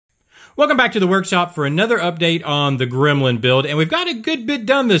Welcome back to the workshop for another update on the Gremlin build, and we've got a good bit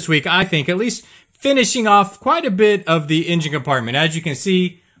done this week, I think, at least finishing off quite a bit of the engine compartment. As you can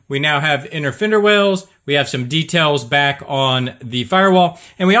see, we now have inner fender wells, we have some details back on the firewall,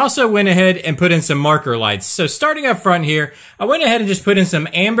 and we also went ahead and put in some marker lights. So starting up front here, I went ahead and just put in some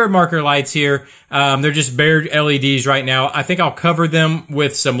amber marker lights here. They're just bare LEDs right now. I think I'll cover them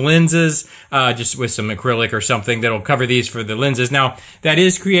with some lenses, just with some acrylic or something that'll cover these for the lenses. Now, that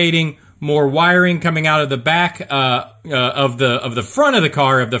is creating more wiring coming out of the back of the front of the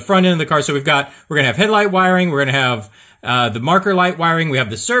car, of the front end of the car. So we're gonna have headlight wiring, we're gonna have the marker light wiring, we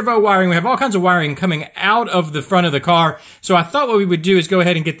have the servo wiring, we have all kinds of wiring coming out of the front of the car. So I thought what we would do is go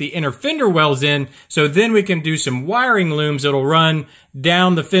ahead and get the inner fender wells in, so then we can do some wiring looms that'll run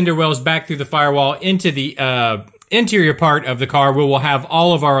down the fender wells back through the firewall into the interior part of the car, where we'll have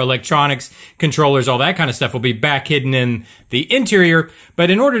all of our electronics, controllers, all that kind of stuff will be back hidden in the interior. But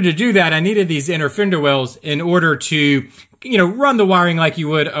in order to do that, I needed these inner fender wells in order to, run the wiring like you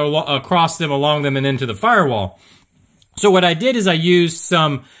would across them, along them, and into the firewall. So what I did is I used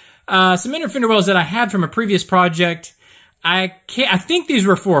some inner fender wells that I had from a previous project. I think these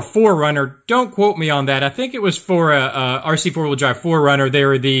were for a 4Runner. Don't quote me on that. I think it was for a RC 4-wheel drive 4Runner. They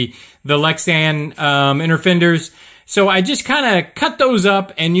were the Lexan inner fenders. So I just kind of cut those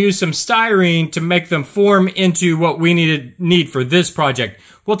up and used some styrene to make them form into what we need for this project.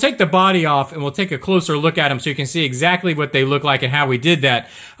 We'll take the body off and we'll take a closer look at them so you can see exactly what they look like and how we did that.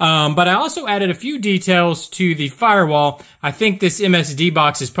 But I also added a few details to the firewall. I think this MSD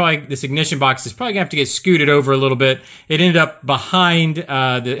box this ignition box is probably gonna have to get scooted over a little bit. It ended up behind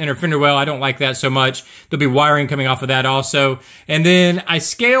the inner fender well. I don't like that so much. There'll be wiring coming off of that also. And then I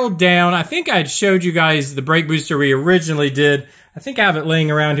scaled down. I think I showed you guys the brake booster we originally did. I think I have it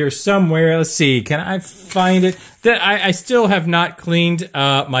laying around here somewhere. Let's see. Can I find it? I still have not cleaned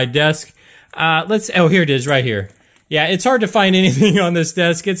my desk. Oh, here it is right here. Yeah, it's hard to find anything on this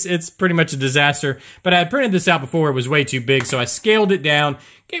desk. It's pretty much a disaster. But I had printed this out before. It was way too big, so I scaled it down,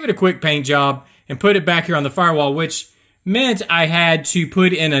 gave it a quick paint job, and put it back here on the firewall, which meant I had to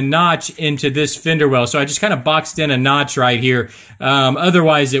put in a notch into this fender well. So I just kind of boxed in a notch right here.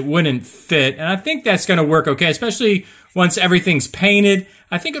 Otherwise, it wouldn't fit. And I think that's going to work okay, especially once everything's painted.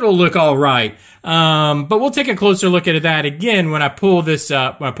 I think it'll look all right. But we'll take a closer look at that again when I pull this,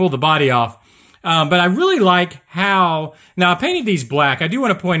 when I pull the body off. But I really like how, now I painted these black. I do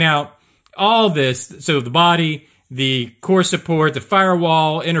want to point out all this. So the body, the core support, the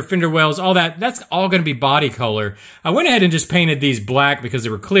firewall, inner fender wells, all that, that's all going to be body color. I went ahead and just painted these black because they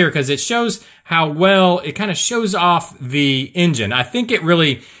were clear, because it shows how well, it kind of shows off the engine. I think it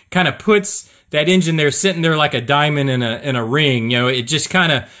really kind of puts that engine there sitting there like a diamond in a ring. It just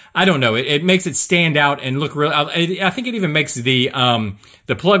kind of, I don't know, it makes it stand out and look real. I think it even makes the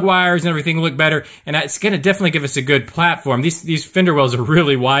plug wires and everything look better, and it's going to definitely give us a good platform. These fender wells are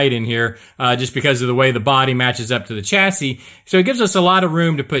really wide in here, just because of the way the body matches up to the chassis. So it gives us a lot of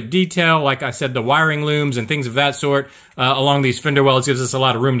room to put detail, like I said, the wiring looms and things of that sort along these fender wells. Gives us a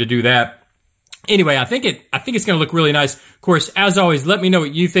lot of room to do that. Anyway, I think it's going to look really nice. Of course, as always, let me know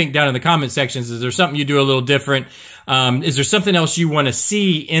what you think down in the comment sections. Is there something you do a little different? Is there something else you want to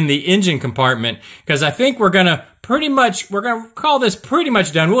see in the engine compartment? Because I think we're going to call this pretty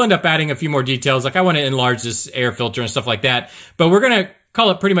much done. We'll end up adding a few more details. Like I want to enlarge this air filter and stuff like that. But we're going to call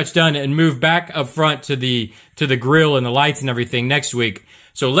it pretty much done and move back up front to the grill and the lights and everything next week.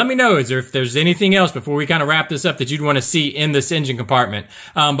 So let me know if there's anything else before we kind of wrap this up that you'd want to see in this engine compartment.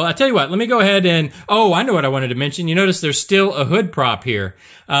 But I'll tell you what, let me go ahead and, I know what I wanted to mention. You notice there's still a hood prop here.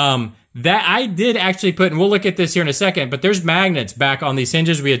 That I did actually put, and we'll look at this here in a second, but there's magnets back on these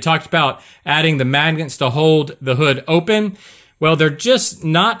hinges. We had talked about adding the magnets to hold the hood open. Well, they're just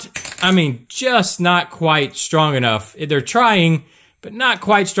not quite strong enough. They're trying, but not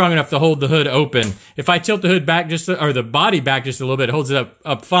quite strong enough to hold the hood open. If I tilt the hood back or the body back just a little bit, it holds it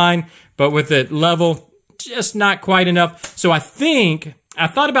up fine, but with it level, just not quite enough. So I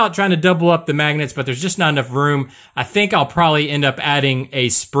thought about trying to double up the magnets, but there's just not enough room. I think I'll probably end up adding a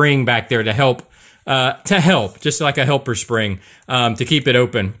spring back there to help, just like a helper spring, to keep it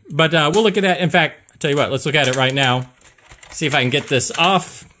open. But we'll look at that. In fact, I'll tell you what, let's look at it right now. See if I can get this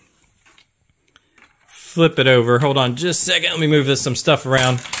off. Flip it over. Hold on just a second. Let me move some stuff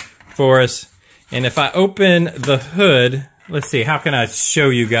around for us. And if I open the hood, let's see, how can I show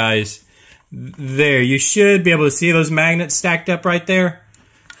you guys? There, you should be able to see those magnets stacked up right there.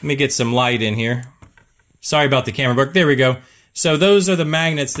 Let me get some light in here. Sorry about the camera work. There we go. So those are the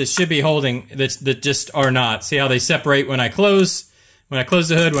magnets that should be holding, that just are not. See how they separate when I close the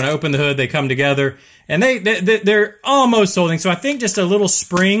hood, when I open the hood, they come together. And they're almost holding. So I think just a little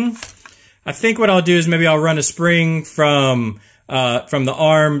spring I think what I'll do is maybe I'll run a spring from the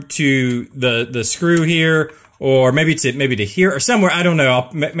arm to the screw here, or maybe to here or somewhere. I don't know.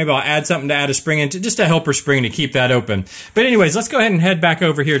 Maybe I'll add something to add a spring into, just a helper spring to keep that open. But anyways, let's go ahead and head back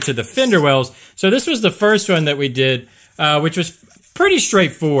over here to the fender wells. So this was the first one that we did, which was pretty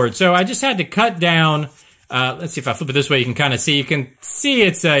straightforward. So I just had to cut down. Let's see if I flip it this way, you can kind of see. You can see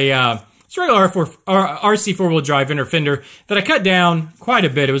it's a it's a regular RC four-wheel drive inner fender that I cut down quite a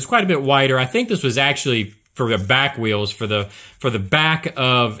bit. It was quite a bit wider. I think this was actually for the back wheels, for the back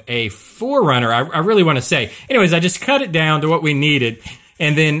of a 4Runner, I really want to say. Anyways, I just cut it down to what we needed,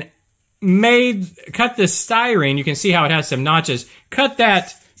 and then cut this styrene. You can see how it has some notches. Cut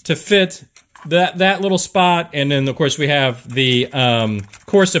that to fit that little spot, and then of course we have the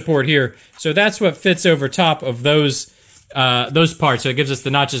core support here. So that's what fits over top of those parts. So it gives us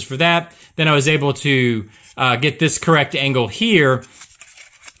the notches for that. Then I was able to get this correct angle here,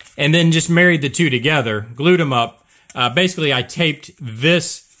 and then just married the two together, glued them up. Basically, I taped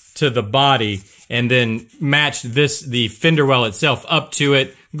this to the body and then matched the fender well itself up to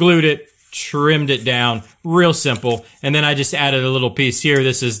it, glued it, trimmed it down, real simple. And then I just added a little piece here.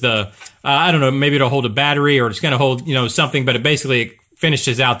 This is the, I don't know, maybe it'll hold a battery or it's going to hold, something, but it basically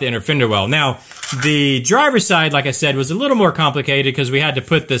finishes out the inner fender well. Now, the driver's side, like I said, was a little more complicated because we had to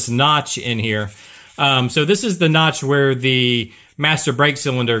put this notch in here. So this is the notch where the master brake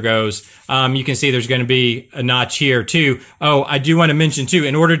cylinder goes. You can see there's going to be a notch here too. Oh, I do want to mention too,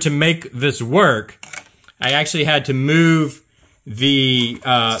 in order to make this work, I actually had to move the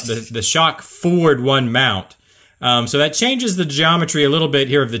shock forward one mount. So that changes the geometry a little bit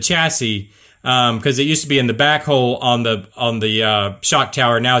here of the chassis, because it used to be in the back hole on the shock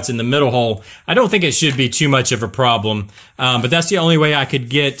tower. Now it's in the middle hole. I don't think it should be too much of a problem, but that's the only way I could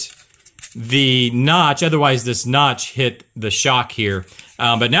get the notch. Otherwise, this notch hit the shock here.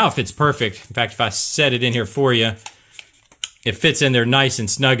 But now it fits perfect. In fact, if I set it in here for you, it fits in there nice and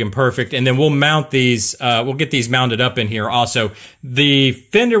snug and perfect. And then we'll mount these, we'll get these mounted up in here also. The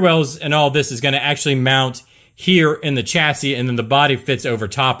fender wells and all this is going to actually mount here in the chassis, and then the body fits over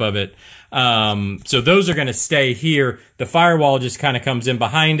top of it. So those are going to stay here. The firewall just kind of comes in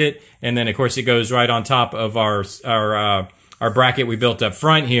behind it, and then of course it goes right on top of our bracket we built up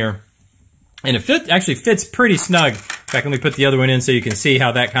front here. And it actually fits pretty snug. In fact, let me put the other one in so you can see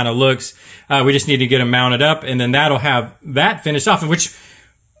how that kind of looks. We just need to get them mounted up, and then that'll have that finished off, which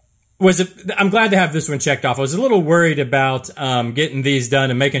I'm glad to have this one checked off. I was a little worried about getting these done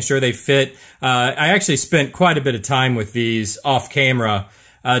and making sure they fit. I actually spent quite a bit of time with these off camera,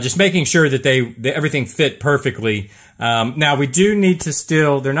 just making sure that everything fit perfectly. Now we do need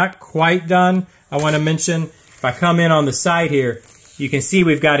to they're not quite done. I want to mention, if I come in on the side here, you can see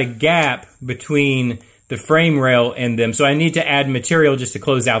we've got a gap between the frame rail and them. So I need to add material just to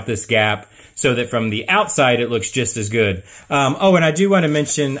close out this gap so that from the outside it looks just as good. Oh, and I do want to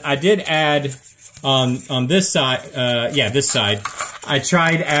mention, I did add on this side, this side, I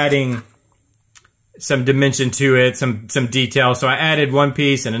tried adding some dimension to it, some detail. So I added one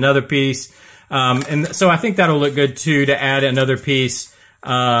piece and another piece. And so I think that'll look good too, to add another piece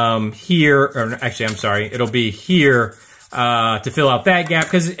here, or actually, I'm sorry, it'll be here to fill out that gap.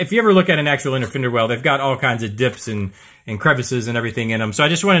 Because if you ever look at an actual inner fender well, they've got all kinds of dips and crevices and everything in them. So I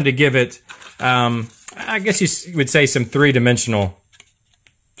just wanted to give it, I guess you would say, some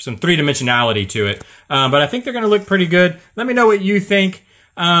three-dimensionality to it. But I think they're going to look pretty good. Let me know what you think.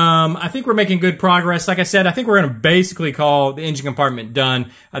 I think we're making good progress. Like I said, I think we're going to basically call the engine compartment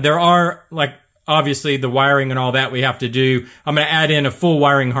done. There are, obviously, the wiring and all that we have to do. I'm going to add in a full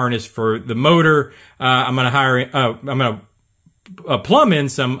wiring harness for the motor. I'm going to plumb in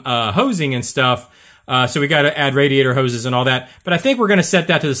some hosing and stuff. So we got to add radiator hoses and all that. But I think we're going to set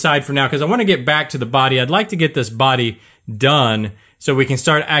that to the side for now because I want to get back to the body. I'd like to get this body done so we can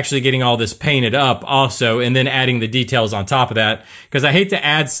start actually getting all this painted up also, and then adding the details on top of that. Because I hate to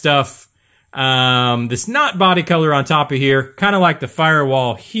add stuff that's not body color on top of here, kind of like the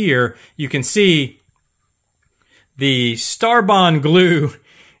firewall here. You can see the Starbond glue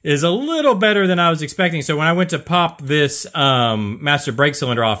is a little better than I was expecting. So when I went to pop this master brake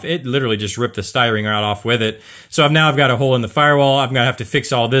cylinder off, it literally just ripped the styrene right off with it. So now I've got a hole in the firewall. I'm going to have to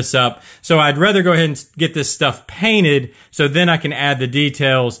fix all this up. So I'd rather go ahead and get this stuff painted so then I can add the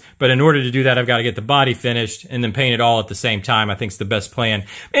details. But in order to do that, I've got to get the body finished and then paint it all at the same time. I think it's the best plan.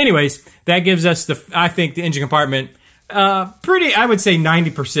 Anyways, that gives us I think the engine compartment I would say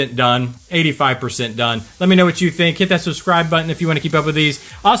 90% done, 85% done. Let me know what you think. Hit that subscribe button if you want to keep up with these.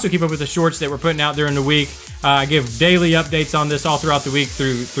 Also keep up with the shorts that we're putting out during the week. I give daily updates on this all throughout the week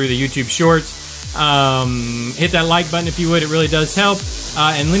through the YouTube shorts. Hit that like button if you would. It really does help.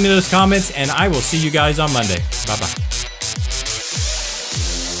 And leave me those comments, and I will see you guys on Monday. Bye-bye.